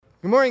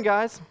Good morning,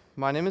 guys.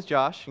 My name is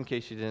Josh, in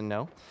case you didn't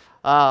know.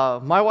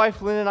 My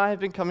wife Lynn and I have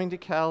been coming to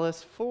Calais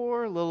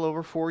for a little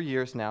over 4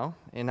 years now,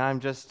 and I'm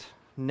just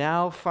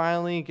now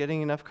finally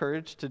getting enough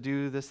courage to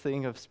do this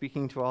thing of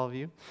speaking to all of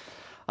you.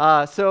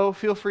 So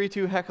feel free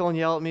to heckle and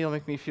yell at me. It'll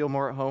make me feel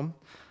more at home.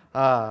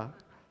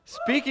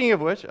 Speaking of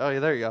which, oh, yeah,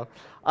 there you go.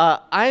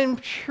 I'm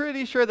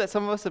pretty sure that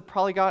some of us have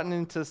probably gotten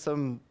into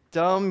some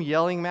dumb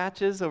yelling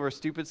matches over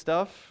stupid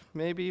stuff,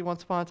 maybe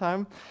once upon a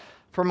time.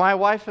 For my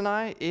wife and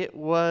I, it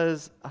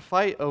was a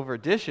fight over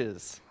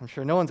dishes. I'm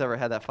sure no one's ever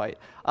had that fight.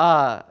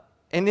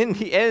 And in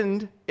the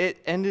end, it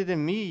ended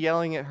in me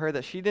yelling at her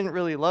that she didn't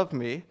really love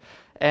me,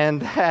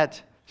 and that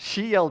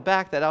she yelled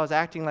back that I was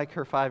acting like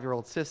her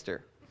 5-year-old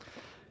sister.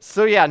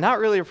 So yeah, not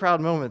really a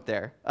proud moment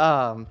there.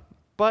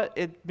 But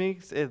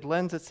it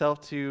lends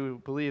itself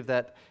to believe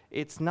that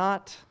it's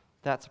not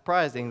that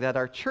surprising that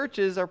our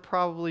churches are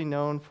probably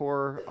known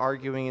for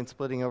arguing and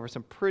splitting over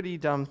some pretty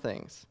dumb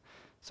things.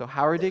 So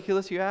how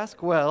ridiculous, you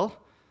ask? Well,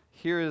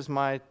 here is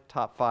my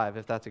top 5,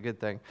 if that's a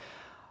good thing.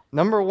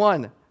 Number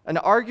 1, an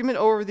argument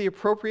over the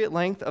appropriate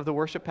length of the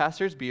worship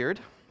pastor's beard.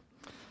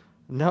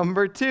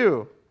 Number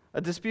 2,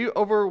 a dispute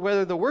over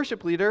whether the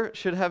worship leader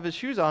should have his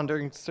shoes on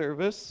during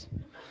service.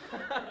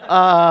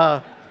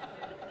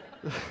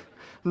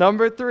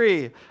 Number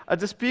 3, a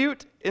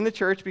dispute in the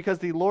church because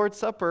the Lord's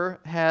Supper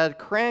had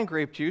cran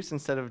grape juice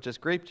instead of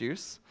just grape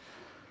juice.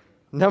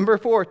 Number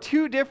 4,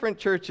 2 different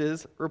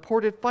churches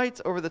reported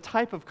fights over the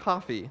type of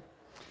coffee.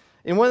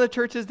 In one of the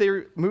churches,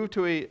 they moved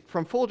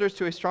from Folgers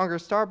to a stronger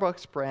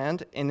Starbucks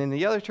brand, and in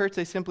the other church,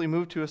 they simply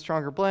moved to a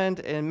stronger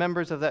blend, and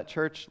members of that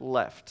church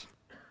left.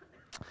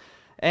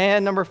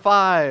 And number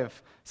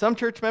 5, some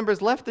church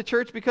members left the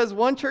church because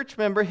one church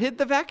member hid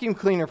the vacuum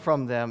cleaner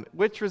from them,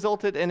 which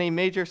resulted in a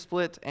major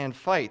split and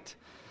fight.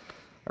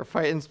 Or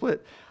fight and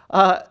split.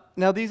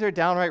 Now, these are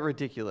downright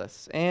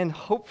ridiculous, and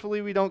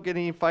hopefully we don't get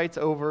any fights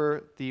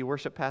over the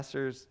worship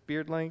pastor's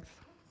beard length,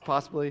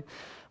 possibly.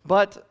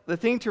 But the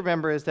thing to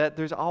remember is that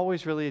there's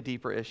always really a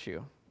deeper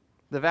issue.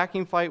 The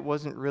vacuum fight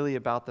wasn't really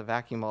about the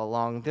vacuum all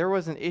along. There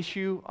was an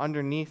issue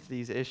underneath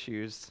these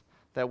issues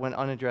that went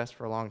unaddressed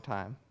for a long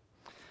time.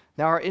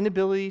 Now, our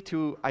inability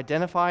to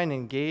identify and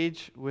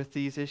engage with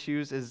these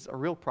issues is a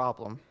real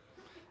problem.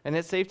 And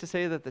it's safe to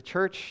say that the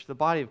church, the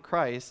body of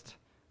Christ,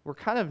 we're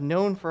kind of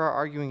known for our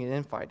arguing and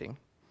infighting.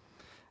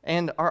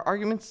 And our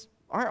arguments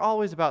aren't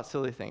always about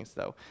silly things,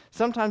 though.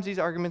 Sometimes these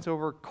arguments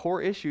over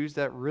core issues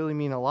that really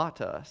mean a lot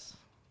to us.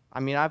 I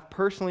mean, I've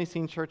personally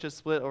seen churches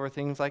split over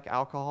things like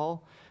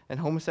alcohol and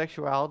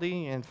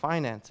homosexuality and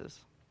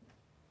finances.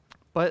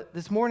 But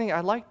this morning,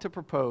 I'd like to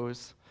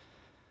propose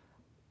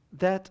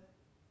that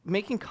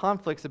making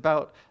conflicts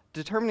about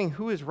determining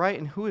who is right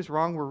and who is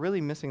wrong, we're really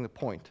missing the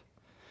point.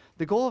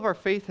 The goal of our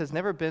faith has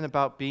never been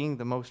about being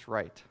the most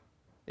right.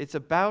 It's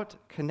about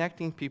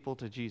connecting people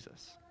to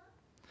Jesus.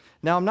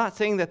 Now, I'm not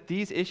saying that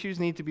these issues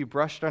need to be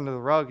brushed under the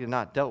rug and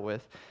not dealt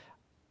with.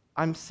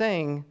 I'm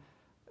saying,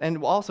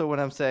 and also what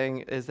I'm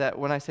saying is that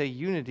when I say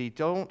unity,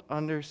 don't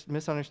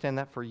misunderstand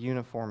that for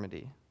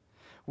uniformity.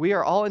 We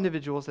are all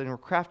individuals and we're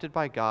crafted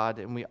by God,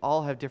 and we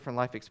all have different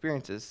life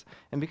experiences.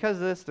 And because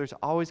of this, there's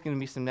always going to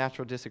be some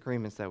natural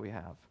disagreements that we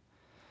have.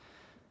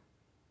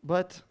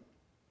 But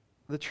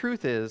the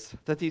truth is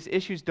that these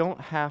issues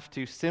don't have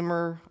to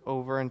simmer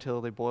over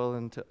until they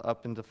boil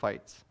up into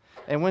fights.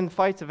 And when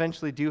fights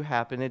eventually do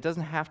happen, it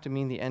doesn't have to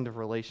mean the end of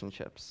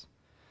relationships.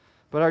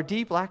 But our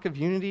deep lack of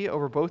unity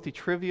over both the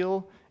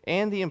trivial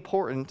and the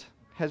important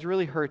has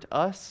really hurt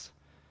us,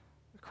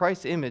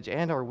 Christ's image,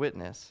 and our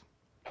witness.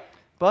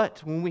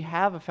 But when we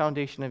have a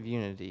foundation of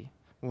unity,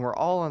 when we're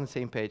all on the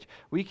same page,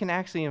 we can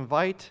actually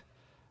invite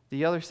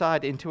the other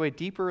side into a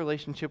deeper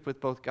relationship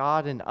with both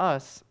God and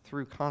us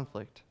through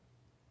conflict.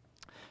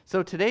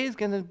 So today is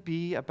going to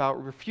be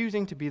about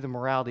refusing to be the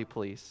morality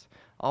police,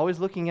 always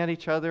looking at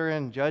each other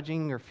and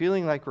judging or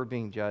feeling like we're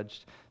being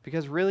judged,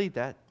 because really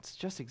that's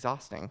just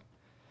exhausting.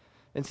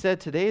 Instead,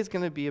 today is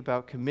going to be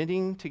about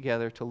committing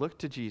together to look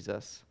to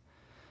Jesus.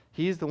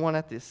 He's the one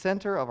at the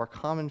center of our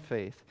common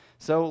faith.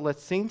 So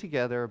let's sing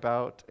together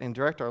about and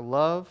direct our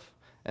love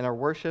and our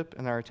worship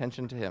and our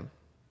attention to Him.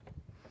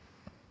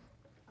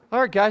 All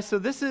right, guys, so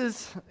this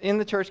is in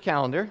the church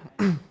calendar,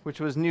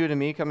 which was new to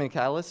me coming to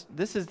Catalyst.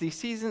 This is the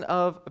season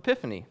of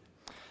Epiphany.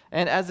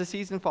 And as the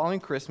season following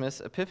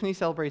Christmas, Epiphany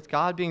celebrates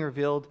God being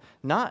revealed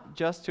not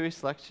just to a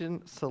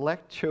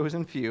select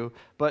chosen few,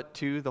 but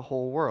to the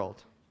whole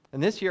world.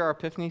 And this year, our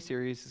Epiphany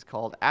series is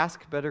called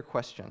Ask Better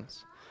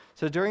Questions.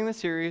 So during the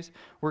series,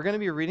 we're going to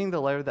be reading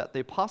the letter that the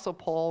Apostle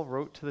Paul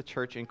wrote to the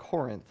church in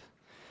Corinth.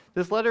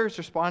 This letter is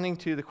responding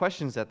to the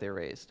questions that they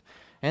raised.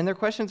 And their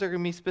questions are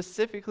going to be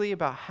specifically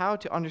about how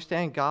to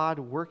understand God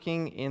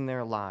working in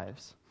their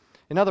lives.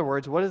 In other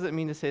words, what does it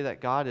mean to say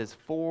that God is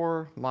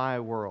for my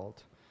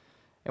world?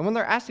 And when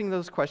they're asking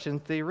those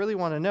questions, they really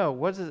want to know,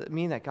 what does it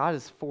mean that God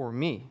is for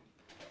me?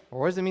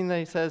 Or what does it mean that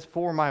He says,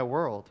 for my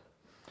world?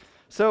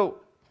 So,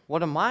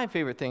 one of my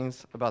favorite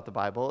things about the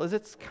Bible is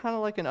it's kind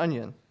of like an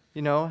onion.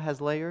 Has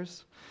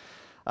layers.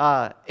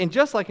 And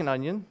just like an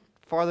onion,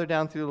 farther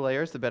down through the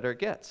layers, the better it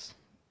gets.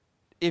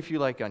 if you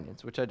like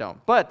onions, which I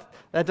don't, but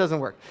that doesn't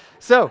work.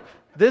 So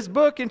this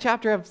book and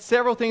chapter have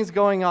several things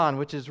going on,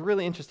 which is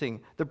really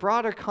interesting. The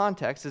broader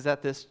context is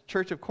that this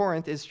church of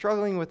Corinth is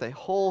struggling with a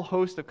whole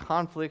host of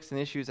conflicts and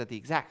issues at the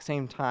exact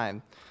same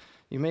time.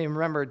 You may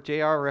remember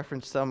JR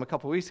referenced some a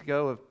couple weeks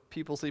ago of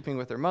people sleeping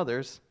with their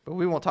mothers, but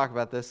we won't talk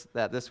about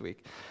that this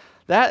week.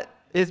 That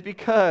is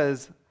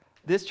because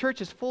this church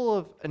is full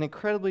of an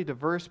incredibly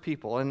diverse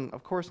people, and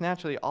of course,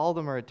 naturally, all of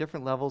them are at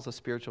different levels of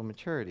spiritual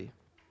maturity.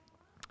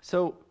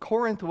 So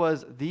Corinth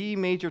was the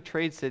major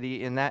trade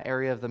city in that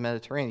area of the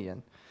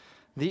Mediterranean.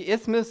 The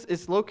isthmus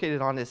it's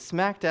located on is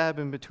smack dab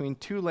in between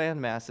two land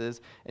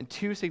masses and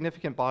two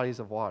significant bodies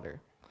of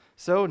water.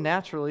 So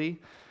naturally,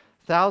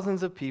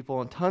 thousands of people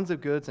and tons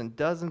of goods and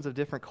dozens of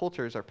different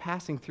cultures are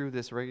passing through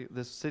this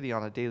city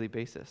on a daily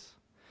basis.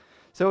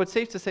 So it's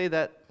safe to say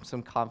that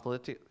some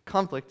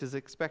conflict is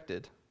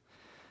expected.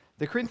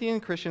 The Corinthian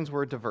Christians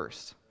were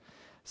diverse.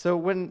 So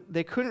when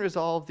they couldn't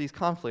resolve these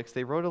conflicts,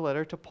 they wrote a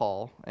letter to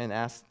Paul and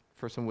asked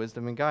for some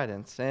wisdom and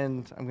guidance.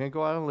 And I'm going to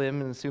go out on a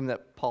limb and assume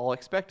that Paul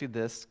expected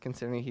this,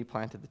 considering he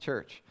planted the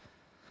church.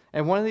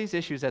 And one of these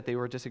issues that they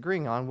were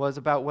disagreeing on was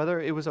about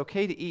whether it was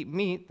okay to eat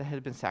meat that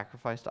had been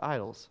sacrificed to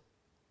idols.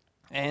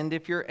 And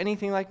if you're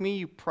anything like me,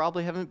 you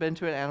probably haven't been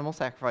to an animal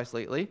sacrifice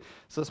lately,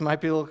 so this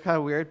might be a little kind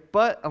of weird,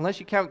 but unless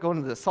you count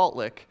going to the Salt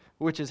Lick,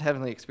 which is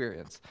heavenly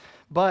experience.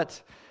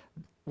 But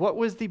what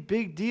was the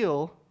big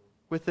deal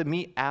with the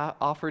meat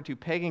offered to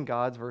pagan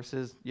gods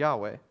versus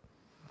Yahweh?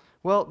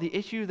 Well, the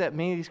issue that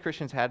many of these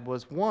Christians had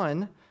was,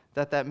 one,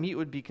 that meat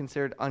would be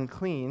considered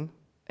unclean,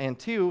 and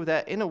two,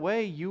 that in a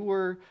way you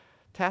were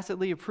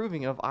tacitly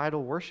approving of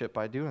idol worship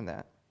by doing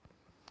that.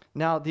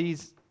 Now, the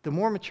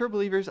more mature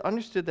believers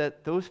understood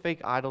that those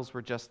fake idols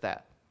were just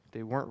that.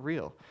 They weren't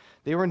real.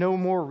 They were no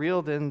more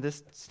real than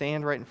this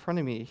stand right in front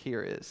of me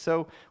here is.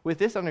 So with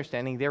this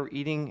understanding, they were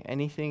eating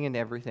anything and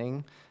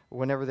everything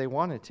whenever they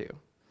wanted to.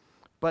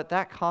 But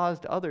that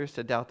caused others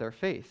to doubt their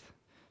faith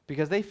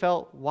because they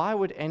felt, why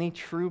would any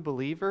true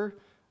believer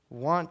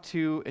want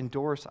to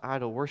endorse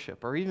idol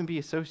worship or even be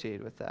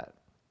associated with that?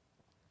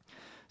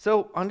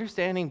 So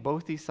understanding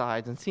both these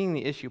sides and seeing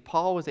the issue,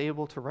 Paul was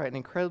able to write an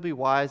incredibly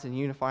wise and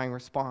unifying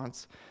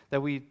response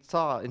that we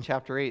saw in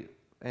chapter 8,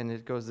 and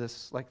it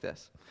goes like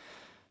this.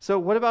 So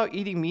what about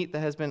eating meat that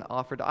has been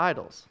offered to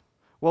idols?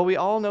 Well, we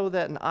all know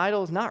that an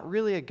idol is not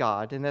really a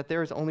god and that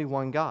there is only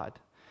one God.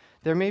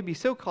 There may be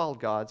so-called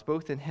gods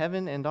both in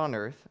heaven and on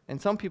earth, and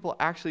some people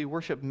actually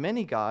worship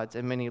many gods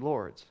and many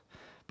lords.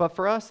 But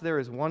for us, there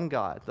is one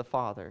God, the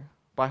Father,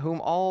 by whom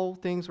all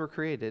things were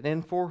created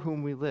and for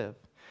whom we live.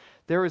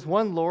 There is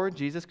one Lord,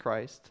 Jesus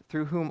Christ,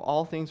 through whom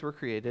all things were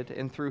created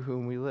and through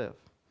whom we live.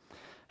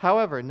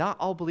 However, not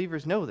all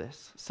believers know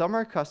this. Some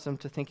are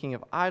accustomed to thinking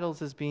of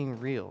idols as being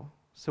real.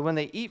 So when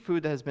they eat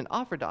food that has been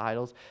offered to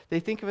idols, they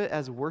think of it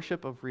as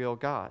worship of real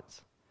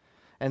gods,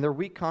 and their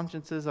weak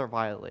consciences are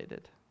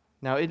violated.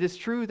 Now, it is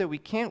true that we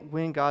can't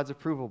win God's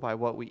approval by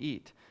what we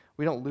eat.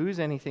 We don't lose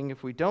anything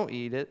if we don't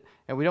eat it,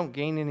 and we don't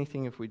gain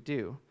anything if we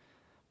do.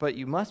 But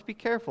you must be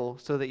careful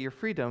so that your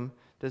freedom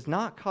does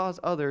not cause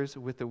others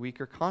with the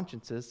weaker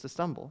consciences to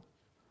stumble.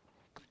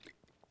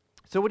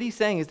 So what he's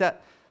saying is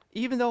that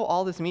even though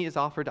all this meat is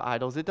offered to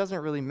idols, it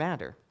doesn't really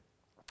matter.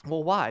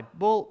 Well, why?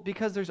 Well,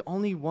 because there's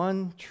only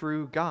one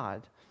true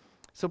God.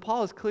 So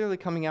Paul is clearly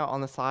coming out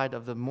on the side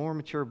of the more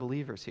mature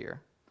believers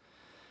here.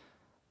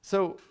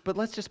 But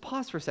let's just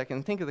pause for a second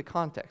and think of the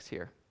context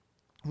here.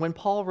 When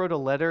Paul wrote a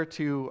letter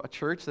to a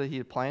church that he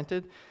had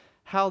planted,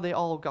 how they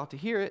all got to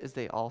hear it is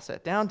they all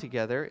sat down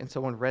together and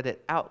someone read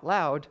it out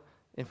loud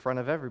in front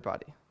of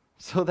everybody.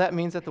 So that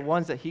means that the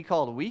ones that he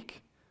called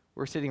weak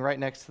were sitting right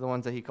next to the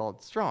ones that he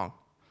called strong.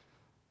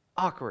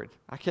 Awkward.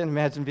 I can't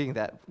imagine being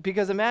that.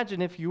 Because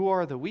imagine if you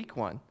are the weak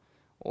one,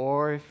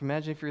 or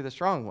imagine if you're the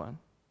strong one.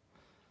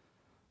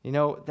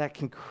 That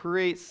can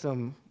create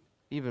some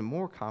even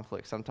more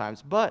conflict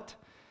sometimes. But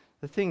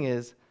the thing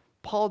is,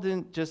 Paul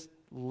didn't just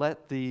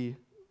let the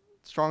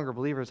stronger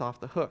believers off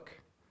the hook.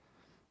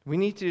 We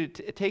need to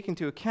take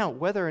into account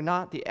whether or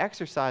not the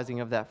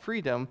exercising of that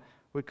freedom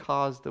would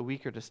cause the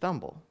weaker to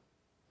stumble.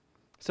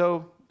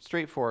 So,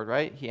 straightforward,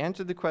 right? He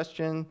answered the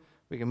question,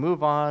 we can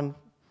move on,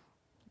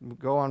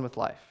 go on with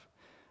life.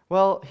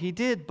 Well, he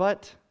did,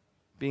 but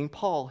being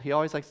Paul, he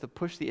always likes to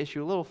push the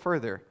issue a little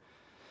further.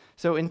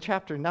 So in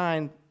chapter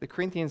 9, the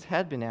Corinthians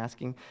had been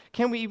asking,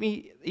 can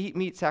we eat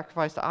meat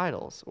sacrificed to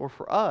idols? Or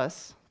for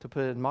us, to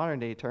put it in modern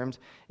day terms,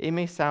 it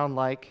may sound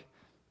like,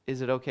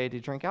 is it okay to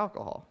drink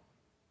alcohol?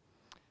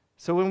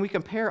 So when we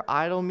compare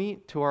idol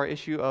meat to our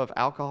issue of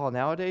alcohol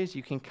nowadays,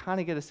 you can kind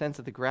of get a sense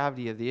of the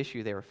gravity of the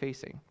issue they were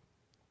facing.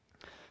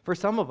 For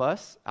some of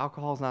us,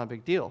 alcohol is not a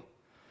big deal.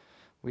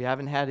 We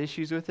haven't had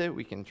issues with it.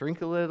 We can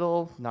drink a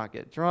little, not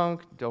get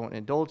drunk, don't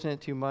indulge in it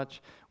too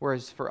much.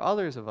 Whereas for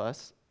others of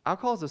us,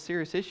 alcohol is a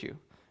serious issue.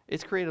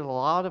 It's created a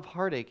lot of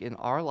heartache in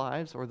our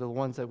lives or the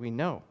ones that we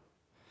know.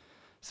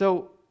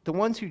 So the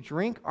ones who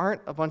drink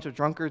aren't a bunch of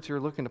drunkards who are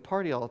looking to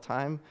party all the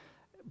time,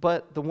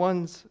 but the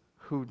ones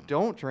who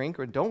don't drink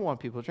or don't want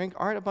people to drink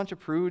aren't a bunch of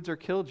prudes or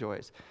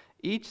killjoys.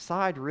 Each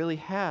side really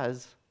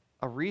has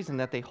a reason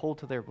that they hold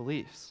to their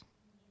beliefs.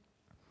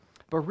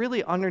 But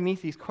really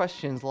underneath these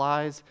questions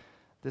lies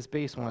this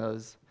base one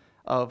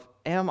of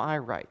am I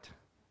right?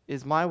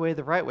 Is my way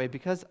the right way?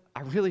 Because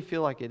I really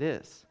feel like it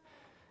is.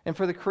 And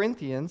for the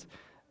Corinthians,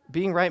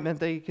 being right meant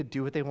they could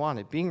do what they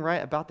wanted. Being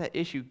right about that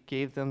issue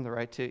gave them the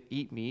right to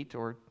eat meat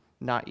or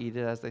not eat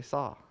it as they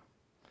saw.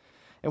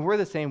 And we're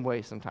the same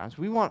way sometimes.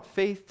 We want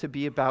faith to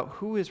be about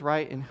who is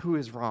right and who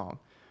is wrong.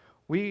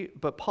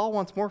 But Paul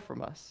wants more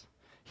from us.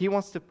 He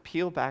wants to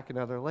peel back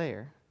another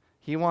layer.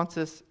 He wants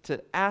us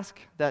to ask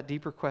that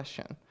deeper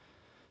question.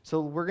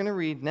 So we're going to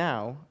read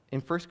now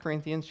in 1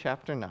 Corinthians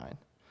chapter 9.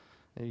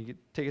 And you can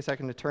take a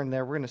second to turn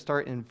there. We're going to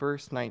start in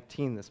verse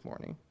 19 this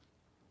morning.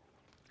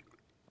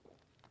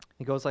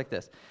 It goes like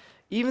this.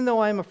 Even though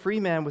I am a free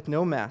man with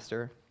no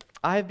master,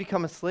 I have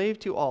become a slave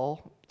to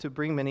all to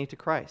bring many to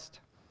Christ.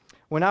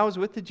 When I was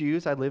with the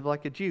Jews, I lived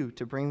like a Jew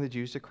to bring the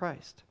Jews to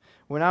Christ.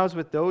 When I was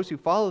with those who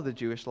follow the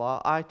Jewish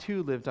law, I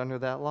too lived under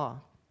that law.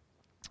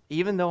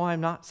 Even though I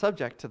am not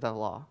subject to that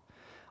law,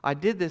 I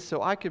did this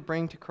so I could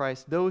bring to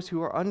Christ those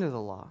who are under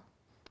the law.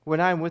 When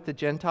I am with the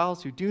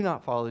Gentiles who do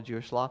not follow the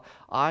Jewish law,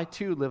 I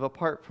too live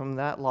apart from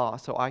that law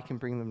so I can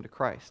bring them to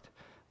Christ.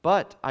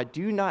 But I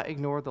do not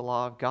ignore the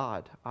law of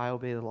God. I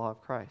obey the law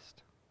of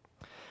Christ.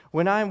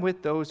 When I am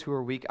with those who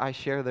are weak, I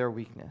share their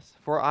weakness,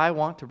 for I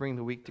want to bring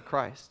the weak to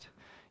Christ.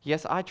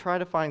 Yes, I try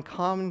to find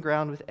common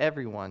ground with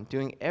everyone,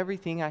 doing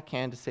everything I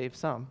can to save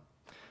some.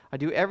 I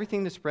do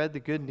everything to spread the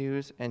good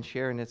news and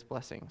share in its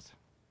blessings.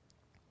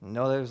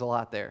 No, there's a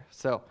lot there.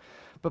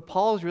 But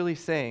Paul is really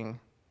saying,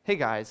 hey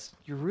guys,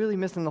 you're really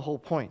missing the whole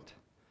point.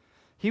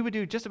 He would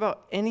do just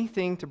about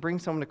anything to bring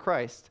someone to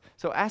Christ.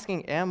 So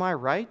asking, am I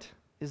right,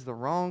 is the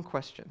wrong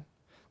question.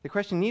 The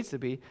question needs to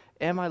be,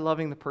 am I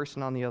loving the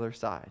person on the other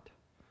side?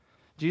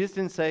 Jesus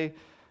didn't say,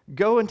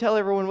 go and tell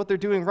everyone what they're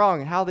doing wrong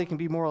and how they can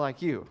be more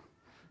like you.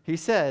 He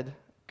said,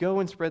 go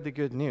and spread the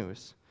good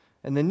news.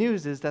 And the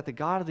news is that the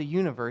God of the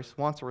universe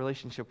wants a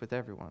relationship with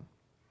everyone.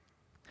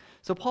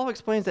 So Paul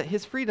explains that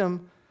his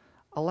freedom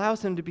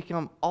allows him to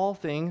become all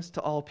things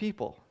to all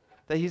people,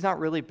 that he's not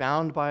really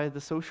bound by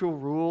the social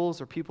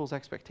rules or people's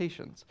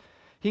expectations.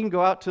 He can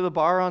go out to the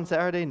bar on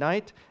Saturday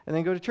night and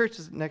then go to church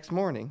the next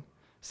morning.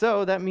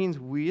 So that means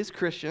we as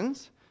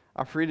Christians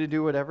are free to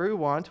do whatever we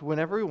want,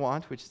 whenever we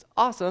want, which is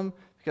awesome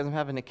because I'm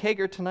having a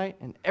kegger tonight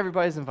and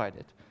everybody's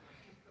invited.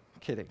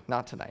 Kidding,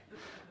 not tonight.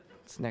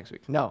 It's next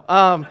week. No.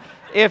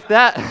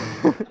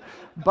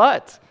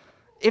 But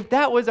if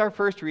that was our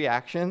first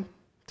reaction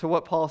to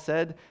what Paul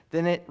said,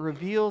 then it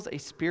reveals a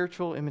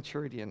spiritual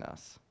immaturity in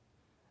us.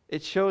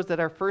 It shows that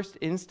our first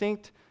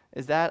instinct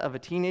is that of a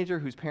teenager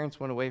whose parents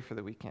went away for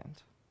the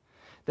weekend.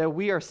 That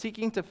we are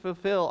seeking to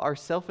fulfill our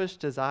selfish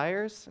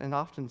desires and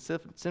often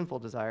sinful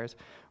desires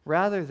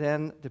rather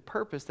than the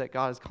purpose that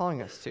God is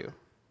calling us to.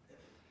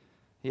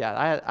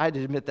 Yeah, I had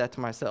to admit that to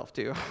myself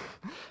too.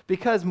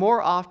 Because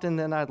more often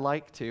than I'd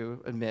like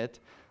to admit,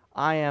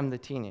 I am the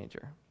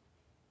teenager.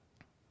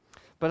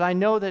 But I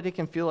know that it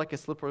can feel like a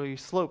slippery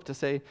slope to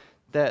say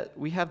that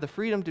we have the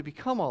freedom to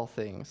become all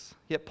things.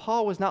 Yet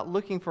Paul was not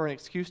looking for an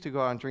excuse to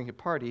go out and drink and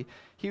party.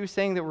 He was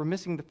saying that we're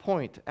missing the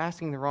point,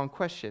 asking the wrong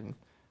question.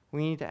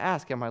 We need to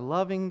ask, am I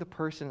loving the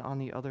person on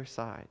the other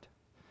side?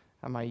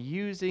 Am I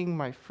using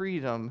my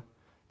freedom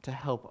to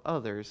help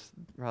others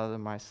rather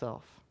than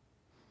myself?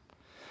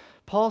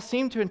 Paul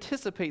seemed to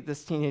anticipate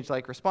this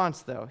teenage-like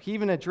response, though. He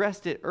even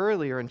addressed it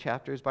earlier in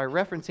chapters by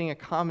referencing a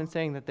common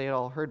saying that they had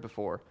all heard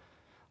before.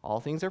 All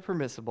things are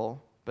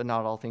permissible, but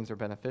not all things are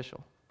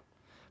beneficial.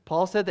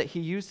 Paul said that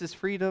he used his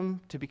freedom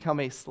to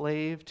become a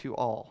slave to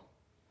all.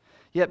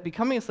 Yet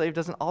becoming a slave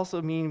doesn't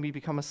also mean we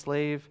become a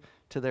slave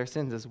to their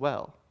sins as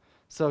well.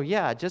 So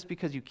yeah, just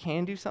because you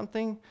can do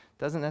something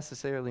doesn't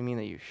necessarily mean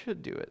that you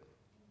should do it.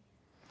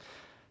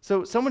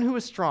 So someone who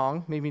is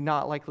strong, maybe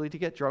not likely to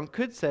get drunk,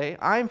 could say,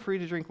 I'm free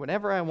to drink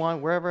whenever I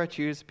want, wherever I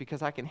choose,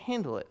 because I can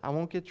handle it. I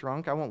won't get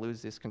drunk. I won't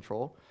lose this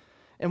control.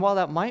 And while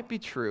that might be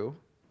true,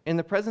 in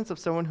the presence of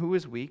someone who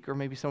is weak, or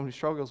maybe someone who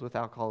struggles with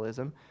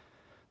alcoholism,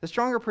 the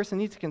stronger person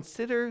needs to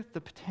consider the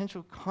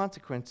potential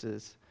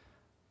consequences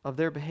of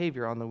their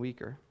behavior on the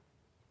weaker.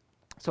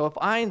 So if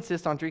I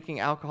insist on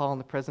drinking alcohol in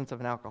the presence of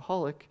an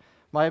alcoholic,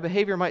 my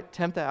behavior might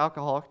tempt the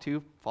alcoholic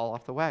to fall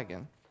off the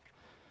wagon.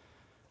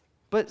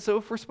 But so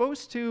if we're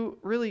supposed to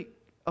really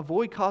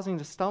avoid causing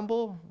to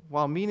stumble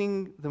while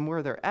meeting them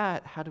where they're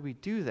at, how do we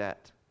do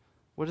that?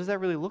 What does that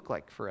really look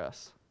like for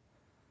us?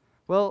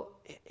 Well,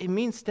 it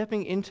means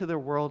stepping into their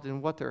world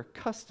and what they're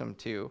accustomed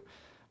to.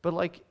 But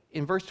like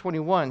in verse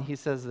 21, he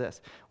says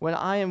this, when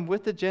I am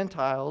with the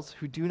Gentiles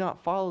who do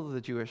not follow the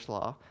Jewish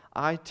law,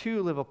 I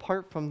too live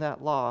apart from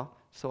that law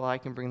so I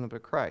can bring them to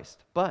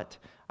Christ. But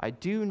I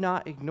do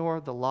not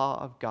ignore the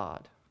law of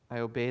God. I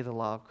obey the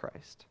law of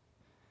Christ.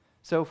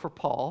 So for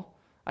Paul,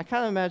 I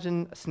kind of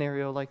imagine a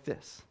scenario like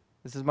this.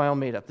 This is my own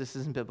made up. This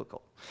isn't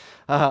biblical.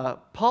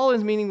 Paul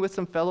is meeting with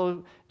some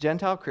fellow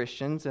Gentile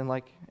Christians, and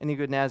like any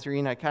good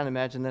Nazarene, I kind of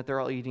imagine that they're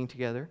all eating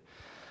together.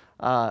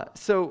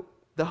 So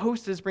the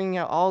host is bringing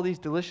out all these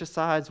delicious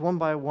sides one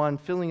by one,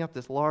 filling up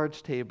this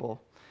large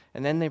table,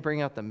 and then they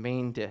bring out the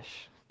main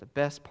dish, the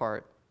best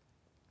part,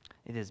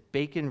 it is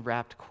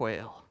bacon-wrapped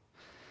quail.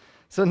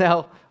 So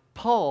now,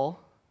 Paul,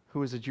 who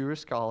was a Jewish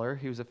scholar,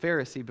 he was a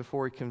Pharisee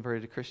before he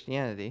converted to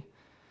Christianity,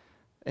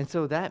 and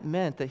so that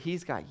meant that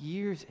he's got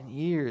years and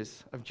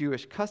years of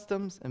Jewish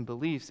customs and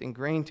beliefs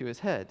ingrained to his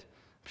head.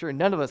 I'm sure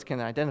none of us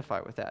can identify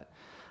with that.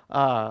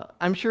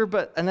 I'm sure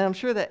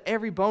that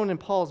every bone in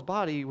Paul's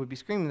body would be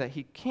screaming that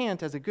he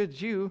can't, as a good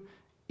Jew,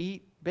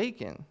 eat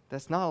bacon.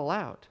 That's not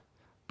allowed.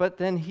 But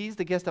then he's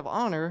the guest of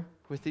honor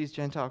with these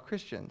Gentile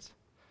Christians.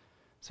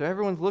 So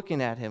everyone's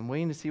looking at him,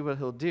 waiting to see what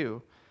he'll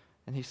do.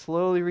 And he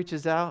slowly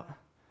reaches out,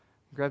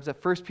 grabs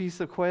that first piece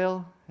of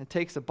quail, and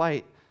takes a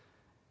bite.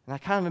 And I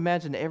kind of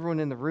imagine everyone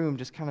in the room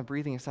just kind of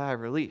breathing a sigh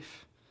of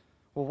relief.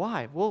 Well,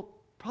 why? Well,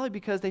 probably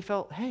because they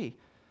felt, hey,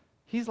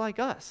 he's like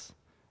us.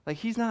 Like,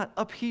 he's not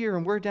up here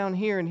and we're down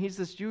here, and he's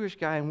this Jewish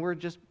guy and we're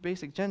just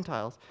basic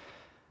Gentiles.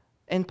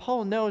 And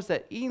Paul knows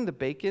that eating the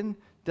bacon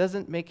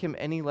doesn't make him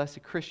any less a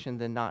Christian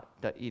than not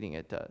eating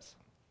it does.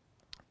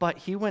 But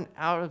he went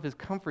out of his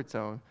comfort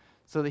zone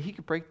so that he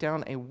could break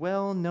down a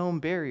well-known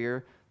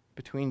barrier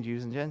between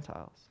Jews and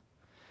Gentiles.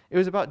 It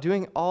was about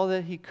doing all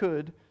that he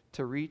could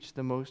to reach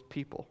the most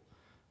people.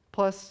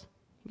 Plus,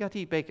 he got to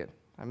eat bacon.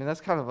 I mean, that's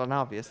kind of an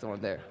obvious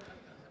one there.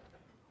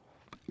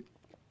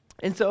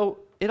 And so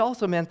it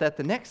also meant that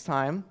the next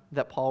time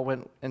that Paul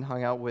went and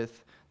hung out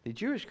with the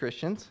Jewish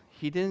Christians,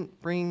 he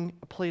didn't bring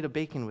a plate of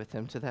bacon with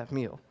him to that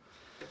meal.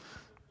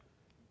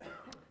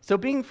 So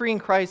being free in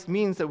Christ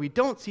means that we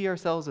don't see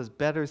ourselves as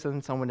better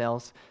than someone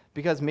else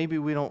because maybe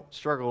we don't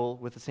struggle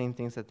with the same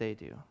things that they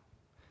do.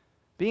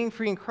 Being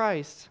free in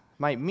Christ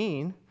might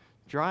mean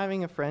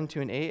driving a friend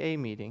to an AA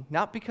meeting,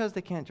 not because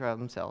they can't drive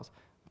themselves,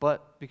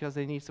 but because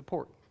they need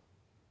support.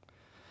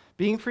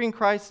 Being free in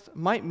Christ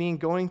might mean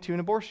going to an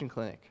abortion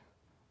clinic,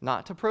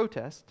 not to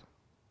protest,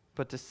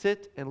 but to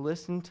sit and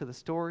listen to the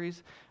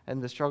stories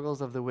and the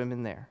struggles of the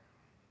women there.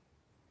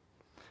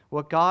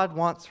 What God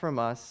wants from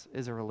us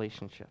is a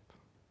relationship.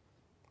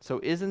 So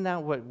isn't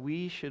that what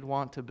we should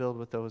want to build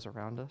with those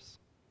around us?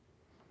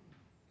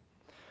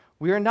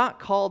 We are not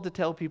called to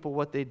tell people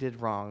what they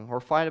did wrong or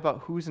fight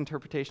about whose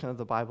interpretation of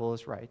the Bible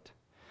is right.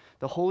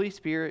 The Holy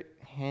Spirit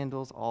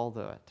handles all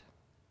that.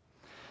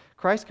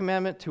 Christ's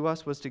commandment to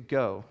us was to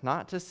go,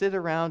 not to sit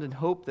around and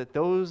hope that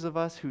those of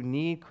us who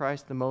need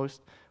Christ the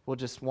most will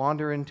just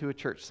wander into a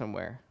church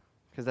somewhere,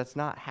 because that's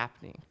not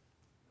happening.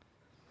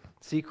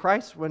 See,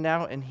 Christ went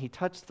out and he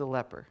touched the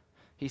leper.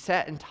 He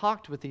sat and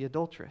talked with the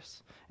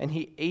adulteress, and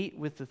he ate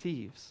with the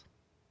thieves.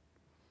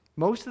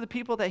 Most of the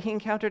people that he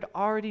encountered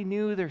already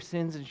knew their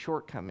sins and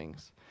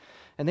shortcomings,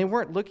 and they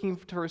weren't looking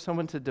for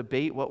someone to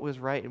debate what was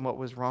right and what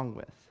was wrong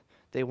with.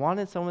 They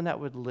wanted someone that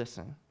would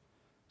listen,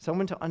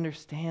 someone to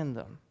understand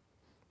them,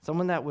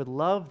 someone that would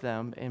love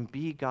them and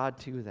be God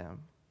to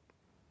them.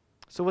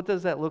 So what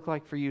does that look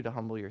like for you to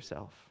humble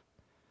yourself?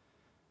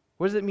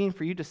 What does it mean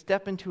for you to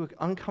step into an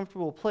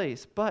uncomfortable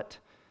place, but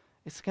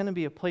it's going to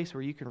be a place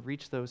where you can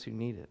reach those who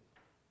need it?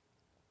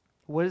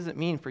 What does it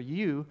mean for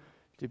you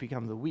to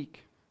become the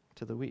weak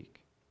to the weak?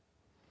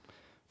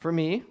 For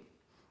me,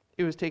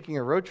 it was taking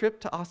a road trip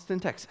to Austin,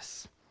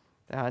 Texas.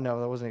 I know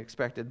that wasn't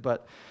expected,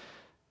 but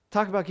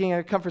talk about getting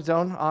out of comfort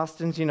zone.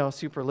 Austin's,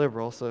 super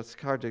liberal, so it's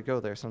hard to go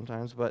there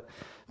sometimes. But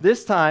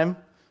this time,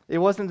 it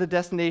wasn't the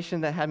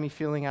destination that had me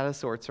feeling out of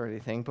sorts or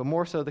anything, but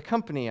more so the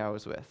company I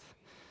was with.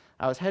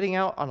 I was heading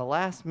out on a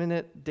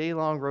last-minute,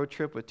 day-long road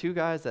trip with two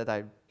guys that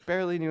I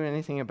barely knew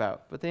anything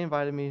about, but they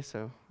invited me,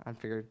 so I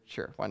figured,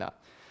 sure, why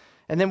not?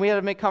 And then we had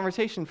to make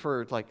conversation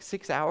for like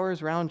 6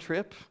 hours round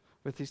trip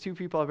with these two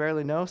people I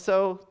barely know.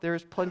 So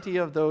there's plenty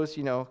of those,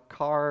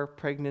 car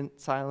pregnant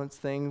silence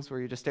things where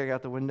you're just staring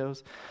out the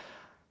windows.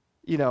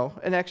 An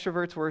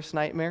extrovert's worst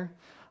nightmare.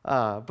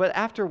 But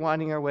after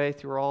winding our way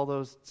through all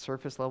those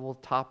surface level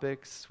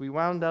topics, we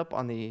wound up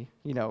on the,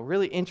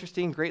 really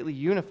interesting, greatly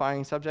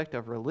unifying subject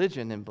of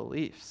religion and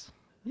beliefs.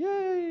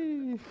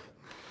 Yay!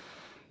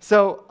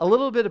 So a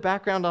little bit of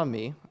background on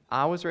me.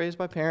 I was raised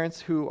by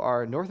parents who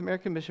are North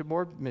American Mission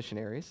Board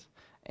missionaries,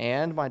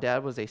 and my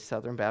dad was a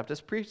Southern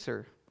Baptist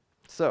preacher.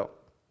 So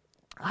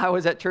I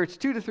was at church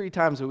 2 to 3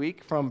 times a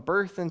week from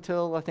birth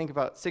until I think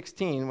about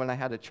 16 when I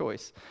had a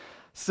choice.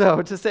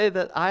 So to say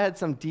that I had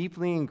some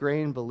deeply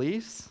ingrained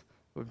beliefs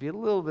would be a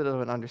little bit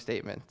of an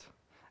understatement.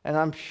 And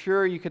I'm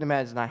sure you can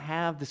imagine I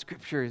have the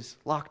scriptures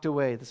locked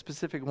away, the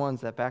specific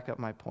ones that back up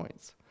my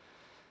points.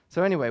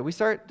 So anyway, we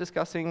start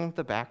discussing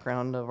the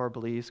background of our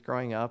beliefs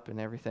growing up and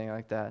everything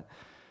like that.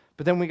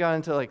 But then we got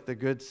into the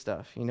good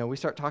stuff. We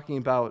start talking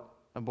about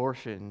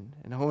abortion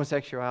and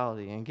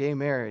homosexuality and gay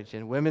marriage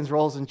and women's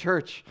roles in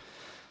church.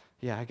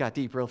 Yeah, I got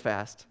deep real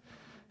fast.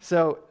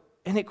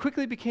 And it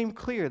quickly became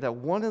clear that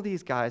one of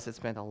these guys had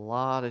spent a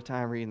lot of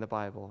time reading the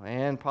Bible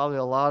and probably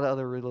a lot of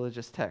other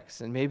religious texts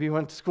and maybe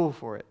went to school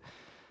for it.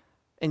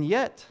 And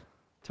yet,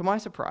 to my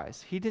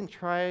surprise, he didn't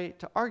try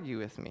to argue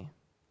with me.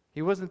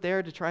 He wasn't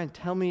there to try and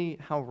tell me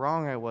how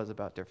wrong I was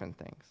about different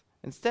things.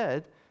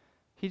 Instead,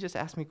 he just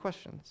asked me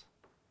questions.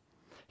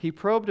 He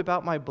probed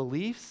about my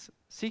beliefs,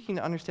 seeking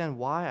to understand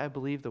why I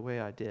believed the way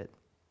I did.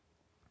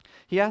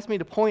 He asked me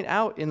to point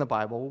out in the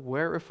Bible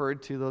where it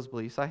referred to those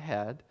beliefs I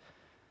had.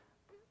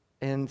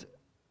 And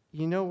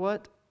you know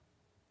what?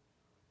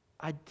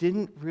 I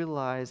didn't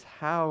realize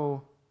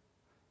how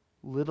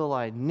little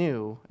I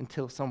knew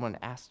until someone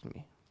asked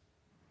me.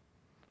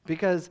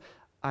 Because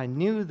I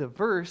knew the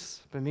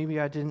verse, but maybe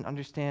I didn't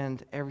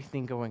understand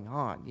everything going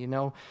on. You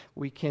know,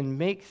 we can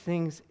make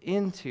things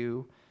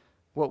into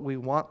what we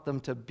want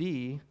them to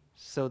be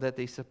so that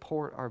they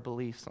support our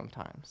beliefs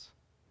sometimes.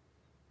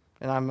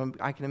 And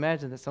I can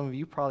imagine that some of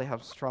you probably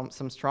have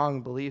some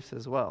strong beliefs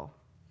as well.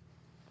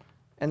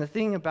 And the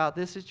thing about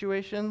this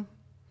situation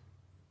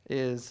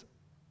is,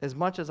 as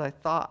much as I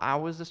thought I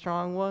was the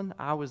strong one,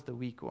 I was the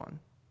weak one.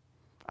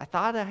 I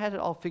thought I had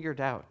it all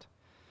figured out.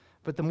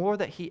 But the more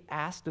that he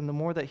asked and the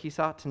more that he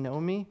sought to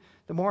know me,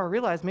 the more I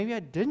realized maybe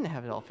I didn't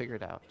have it all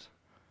figured out.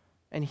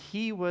 And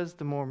he was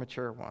the more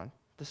mature one,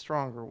 the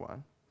stronger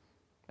one.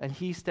 And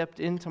he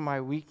stepped into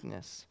my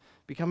weakness,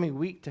 becoming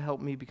weak to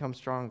help me become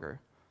stronger.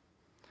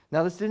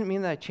 Now, this didn't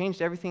mean that I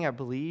changed everything I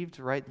believed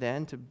right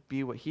then to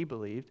be what he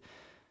believed,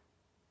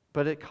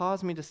 but it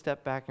caused me to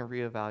step back and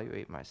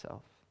reevaluate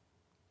myself.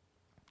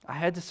 I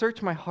had to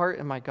search my heart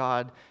and my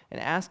God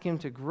and ask him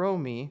to grow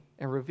me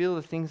and reveal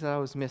the things that I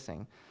was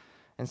missing.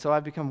 And so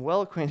I've become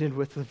well acquainted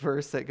with the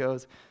verse that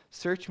goes,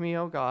 "Search me,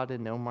 O God,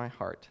 and know my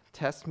heart.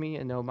 Test me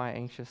and know my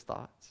anxious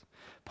thoughts.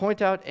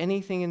 Point out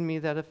anything in me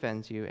that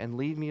offends you and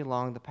lead me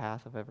along the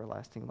path of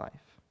everlasting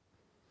life."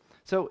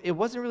 So it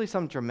wasn't really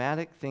some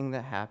dramatic thing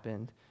that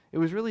happened. It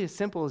was really as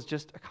simple as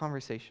just a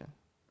conversation.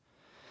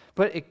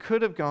 But it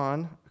could have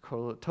gone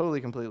a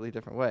totally, completely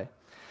different way.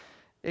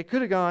 It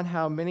could have gone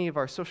how many of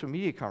our social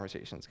media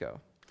conversations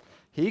go.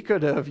 He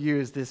could have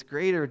used this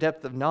greater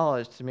depth of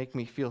knowledge to make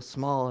me feel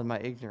small in my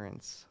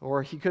ignorance.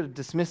 Or he could have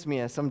dismissed me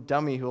as some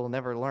dummy who will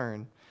never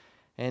learn.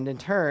 And in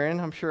turn,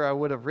 I'm sure I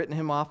would have written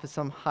him off as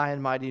some high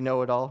and mighty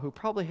know-it-all who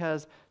probably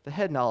has the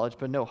head knowledge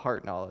but no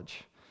heart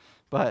knowledge.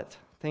 But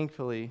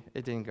thankfully,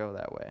 it didn't go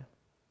that way.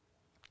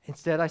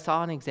 Instead, I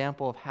saw an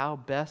example of how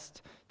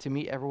best to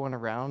meet everyone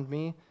around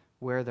me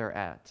where they're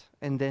at,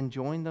 and then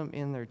join them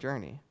in their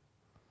journey.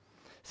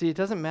 See, it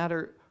doesn't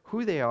matter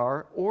who they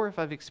are or if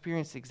I've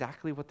experienced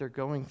exactly what they're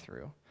going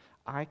through.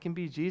 I can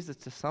be Jesus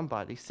to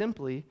somebody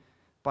simply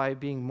by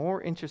being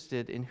more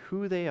interested in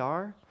who they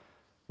are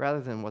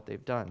rather than what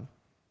they've done.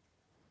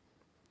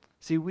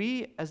 See,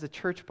 we as the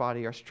church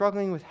body are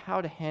struggling with how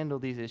to handle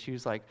these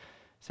issues like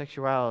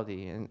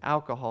sexuality and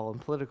alcohol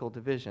and political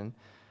division.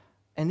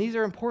 And these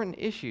are important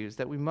issues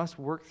that we must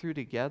work through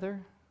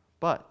together,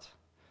 but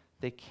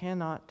they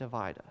cannot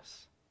divide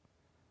us.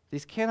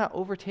 These cannot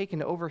overtake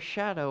and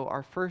overshadow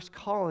our first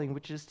calling,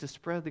 which is to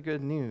spread the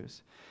good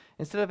news.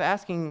 Instead of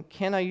asking,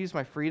 can I use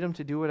my freedom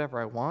to do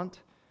whatever I want?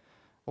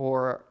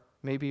 Or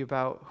maybe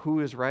about who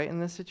is right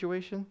in this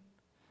situation?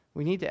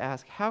 We need to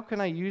ask, how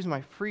can I use my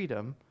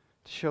freedom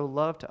to show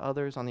love to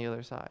others on the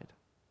other side?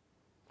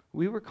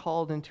 We were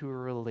called into a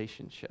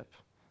relationship,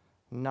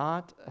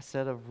 not a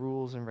set of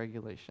rules and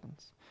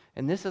regulations.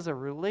 And this is a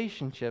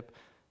relationship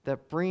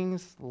that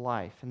brings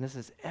life, and this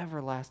is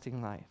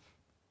everlasting life.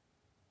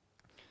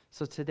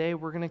 So today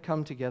we're going to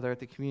come together at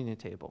the communion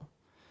table,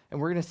 and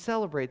we're going to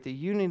celebrate the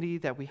unity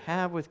that we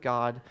have with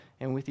God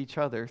and with each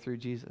other through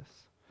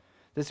Jesus.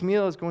 This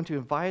meal is going to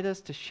invite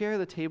us to share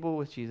the table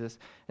with Jesus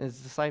and his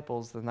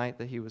disciples the night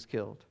that he was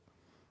killed.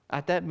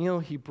 At that meal,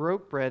 he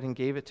broke bread and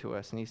gave it to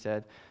us, and he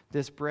said,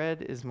 "This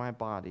bread is my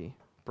body,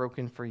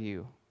 broken for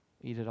you.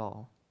 Eat it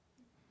all."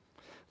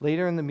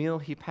 Later in the meal,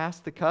 he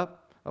passed the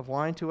cup of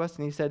wine to us,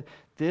 and he said,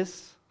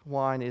 "This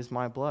wine is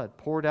my blood,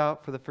 poured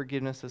out for the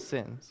forgiveness of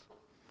sins.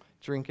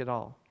 Drink it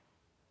all."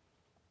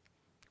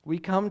 We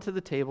come to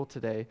the table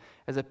today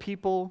as a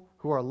people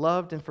who are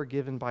loved and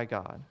forgiven by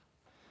God,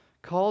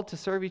 called to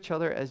serve each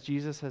other as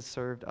Jesus has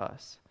served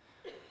us.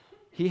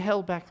 He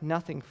held back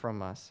nothing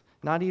from us,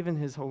 not even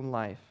his own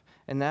life,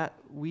 and that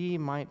we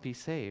might be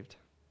saved.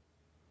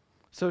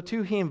 So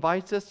too, he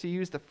invites us to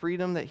use the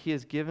freedom that he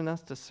has given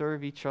us to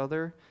serve each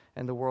other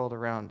and the world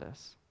around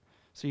us.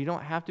 So you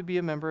don't have to be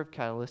a member of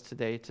Catalyst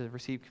today to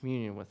receive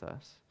communion with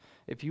us.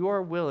 If you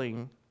are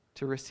willing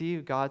to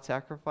receive God's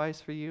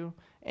sacrifice for you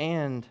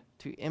and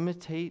to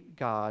imitate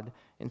God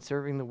in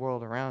serving the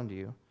world around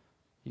you,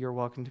 you're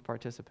welcome to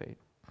participate.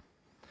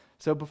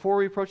 So before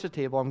we approach the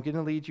table, I'm going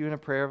to lead you in a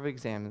prayer of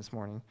exam this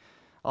morning.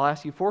 I'll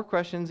ask you 4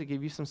 questions to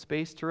give you some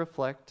space to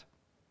reflect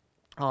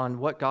on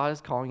what God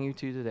is calling you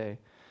to today.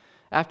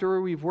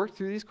 After we've worked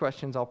through these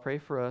questions, I'll pray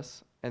for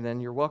us, and then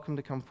you're welcome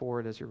to come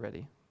forward as you're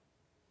ready.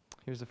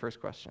 Here's the first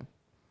question.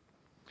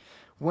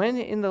 When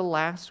in the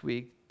last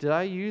week did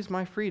I use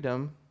my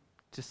freedom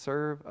to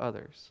serve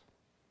others?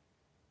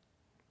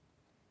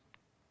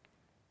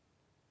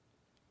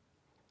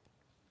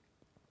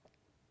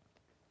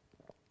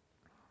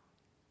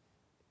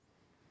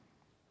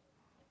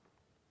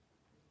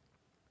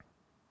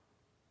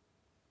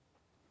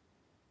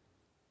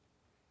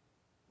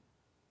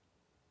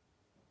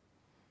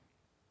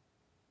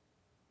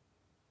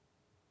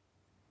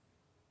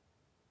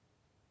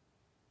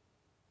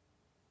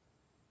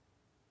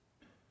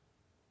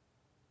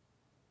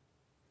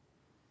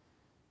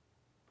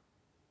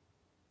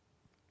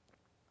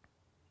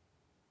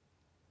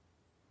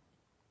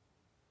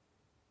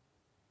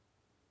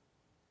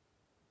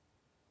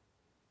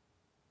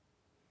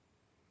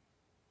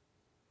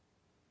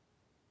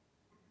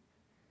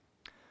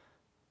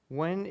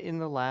 When in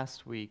the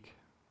last week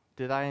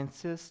did I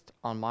insist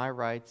on my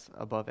rights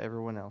above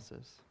everyone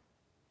else's?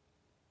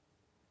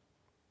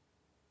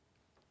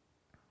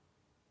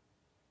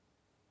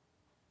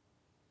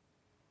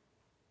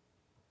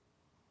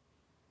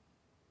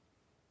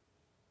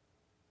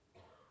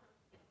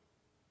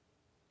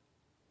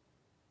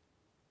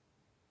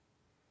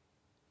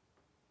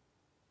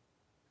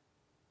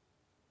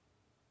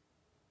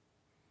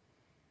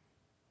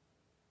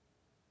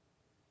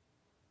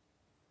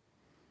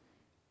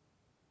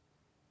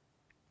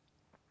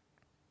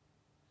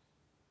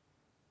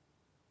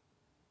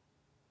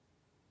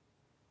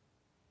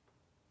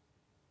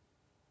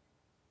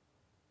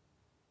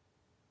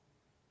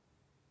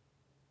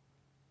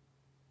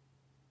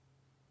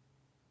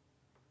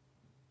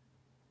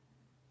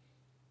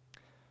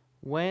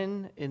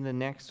 When in the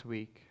next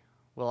week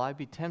will I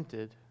be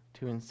tempted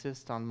to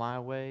insist on my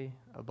way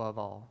above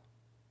all?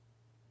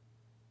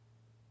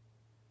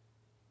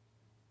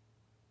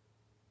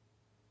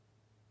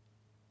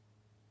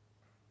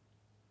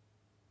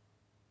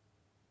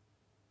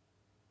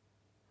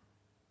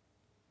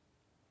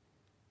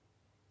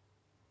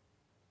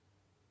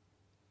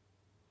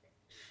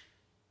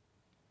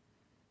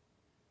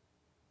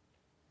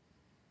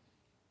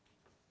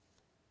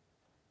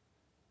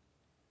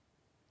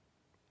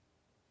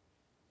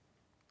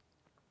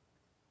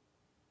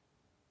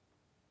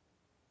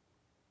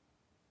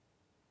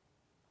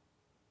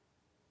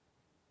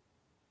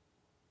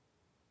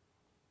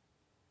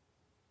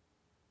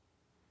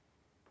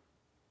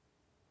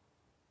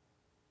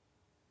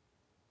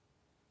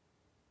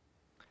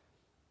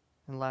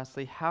 And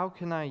lastly, how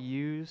can I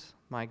use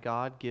my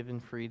God-given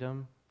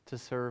freedom to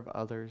serve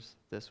others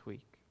this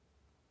week?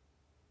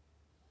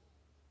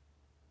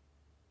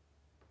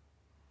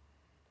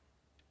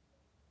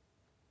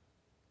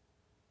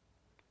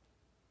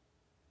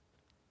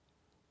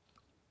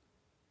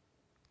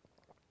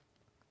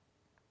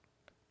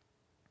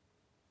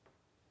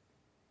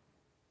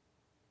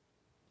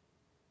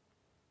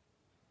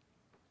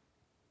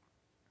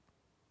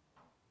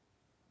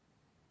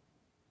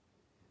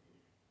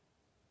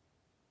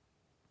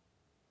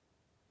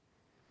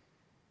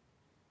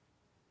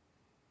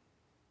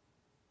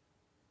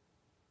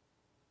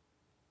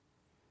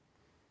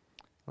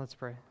 Let's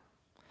pray.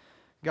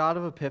 God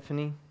of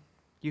Epiphany,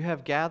 you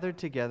have gathered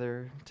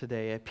together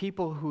today a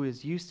people who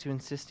is used to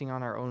insisting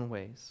on our own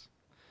ways.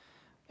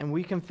 And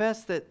we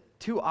confess that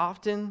too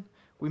often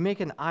we make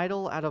an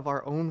idol out of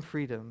our own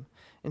freedom,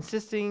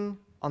 insisting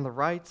on the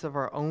rights of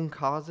our own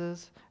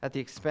causes at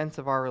the expense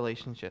of our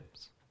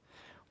relationships.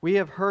 We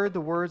have heard the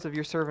words of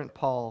your servant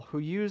Paul, who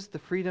used the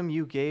freedom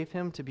you gave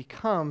him to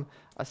become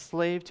a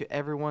slave to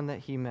everyone that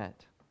he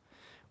met.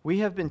 We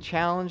have been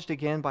challenged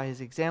again by his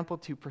example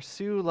to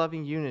pursue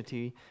loving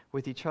unity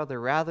with each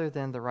other rather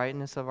than the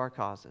rightness of our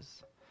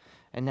causes.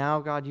 And now,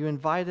 God, you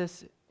invite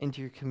us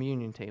into your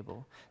communion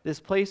table,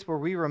 this place where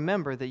we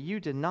remember that you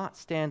did not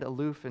stand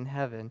aloof in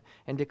heaven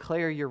and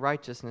declare your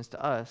righteousness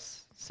to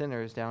us,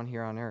 sinners down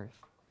here on earth.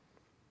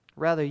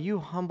 Rather, you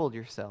humbled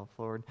yourself,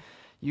 Lord.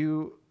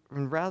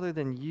 Rather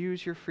than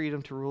use your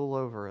freedom to rule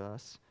over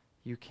us,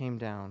 you came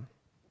down.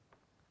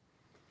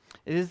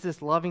 It is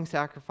this loving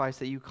sacrifice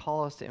that you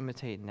call us to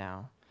imitate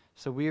now.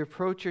 So we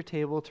approach your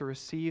table to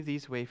receive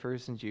these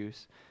wafers and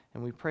juice,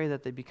 and we pray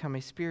that they become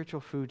a spiritual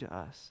food to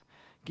us.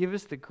 Give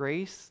us the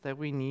grace that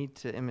we need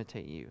to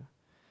imitate you.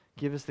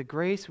 Give us the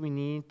grace we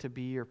need to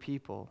be your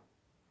people.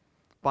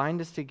 Bind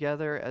us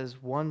together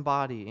as one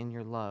body in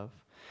your love.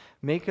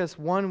 Make us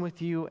one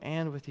with you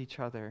and with each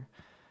other.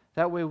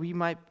 That way we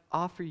might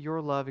offer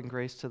your love and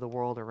grace to the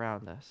world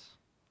around us.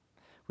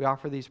 We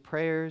offer these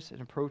prayers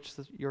and approach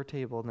your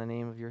table in the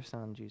name of your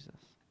Son, Jesus.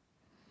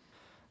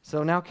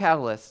 So now,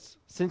 catalysts.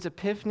 Since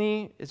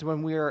Epiphany is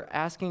when we are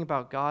asking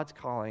about God's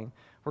calling,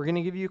 we're going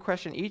to give you a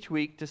question each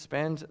week to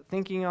spend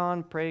thinking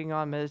on, praying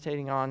on,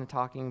 meditating on, and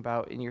talking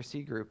about in your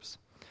C groups.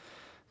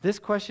 This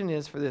question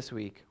is for this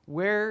week: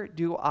 where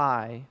do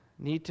I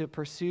need to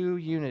pursue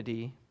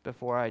unity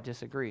before I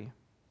disagree?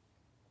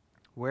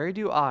 Where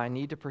do I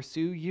need to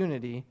pursue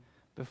unity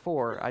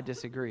before I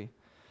disagree?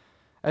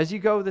 As you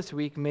go this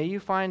week, may you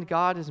find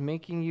God is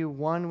making you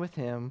one with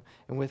him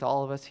and with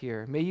all of us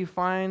here. May you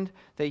find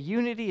that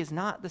unity is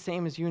not the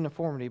same as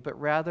uniformity, but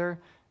rather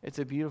it's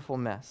a beautiful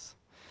mess.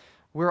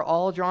 We're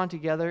all drawn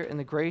together in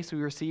the grace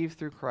we receive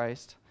through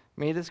Christ.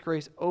 May this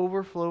grace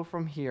overflow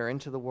from here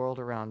into the world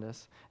around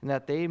us, and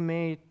that they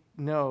may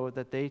know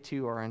that they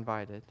too are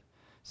invited.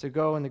 So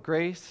go in the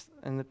grace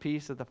and the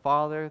peace of the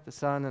Father, the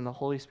Son, and the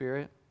Holy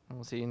Spirit, and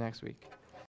we'll see you next week.